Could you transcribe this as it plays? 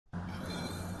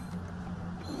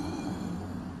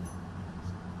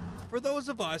For those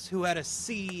of us who had a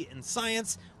C in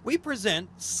science, we present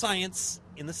Science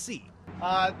in the Sea.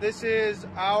 This is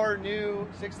our new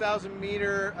 6,000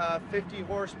 meter, 50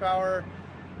 horsepower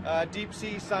deep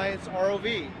sea science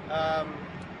ROV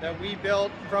that we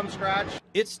built from scratch.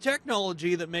 It's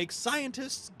technology that makes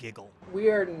scientists giggle. We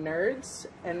are nerds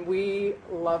and we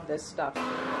love this stuff.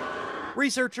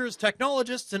 Researchers,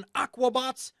 technologists, and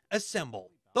aquabots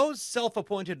assemble. Those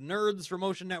self-appointed nerds from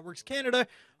Ocean Networks Canada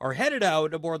are headed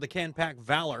out aboard the Canpack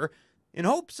Valor in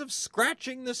hopes of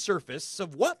scratching the surface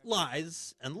of what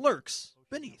lies and lurks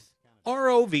beneath.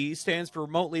 ROV stands for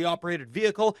Remotely Operated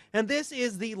Vehicle, and this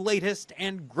is the latest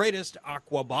and greatest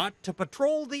aquabot to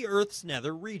patrol the Earth's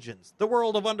nether regions. The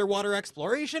world of underwater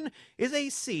exploration is a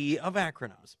sea of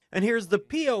acronyms. And here's the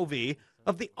POV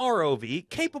of the ROV,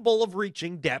 capable of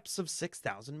reaching depths of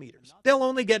 6,000 meters. They'll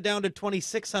only get down to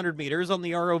 2,600 meters on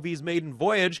the ROV's maiden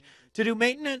voyage to do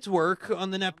maintenance work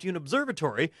on the Neptune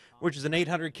Observatory, which is an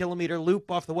 800-kilometer loop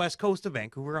off the west coast of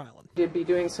Vancouver Island. You'd be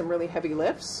doing some really heavy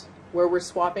lifts where we're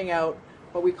swapping out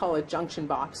what we call a junction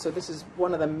box. So this is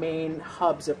one of the main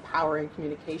hubs of power and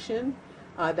communication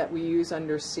that we use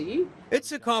undersea.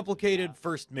 It's a complicated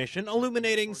first mission,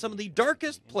 illuminating some of the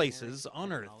darkest places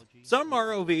on Earth. Some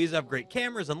ROVs have great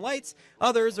cameras and lights,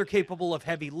 others are capable of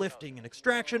heavy lifting and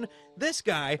extraction. This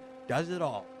guy does it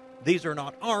all. These are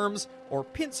not arms or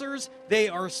pincers, they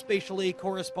are spatially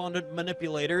correspondent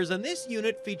manipulators, and this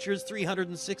unit features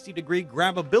 360-degree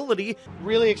grabbability.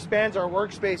 Really expands our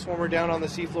workspace when we're down on the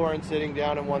seafloor and sitting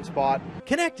down in one spot.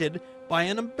 Connected by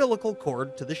an umbilical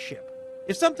cord to the ship.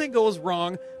 If something goes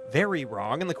wrong, very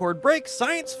wrong, and the cord breaks,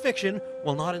 science fiction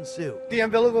will not ensue. The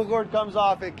umbilical cord comes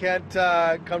off, it can't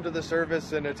come to the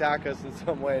surface and attack us in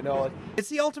some way, no. It's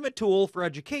the ultimate tool for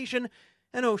education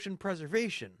and ocean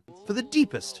preservation for the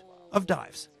deepest of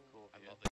dives.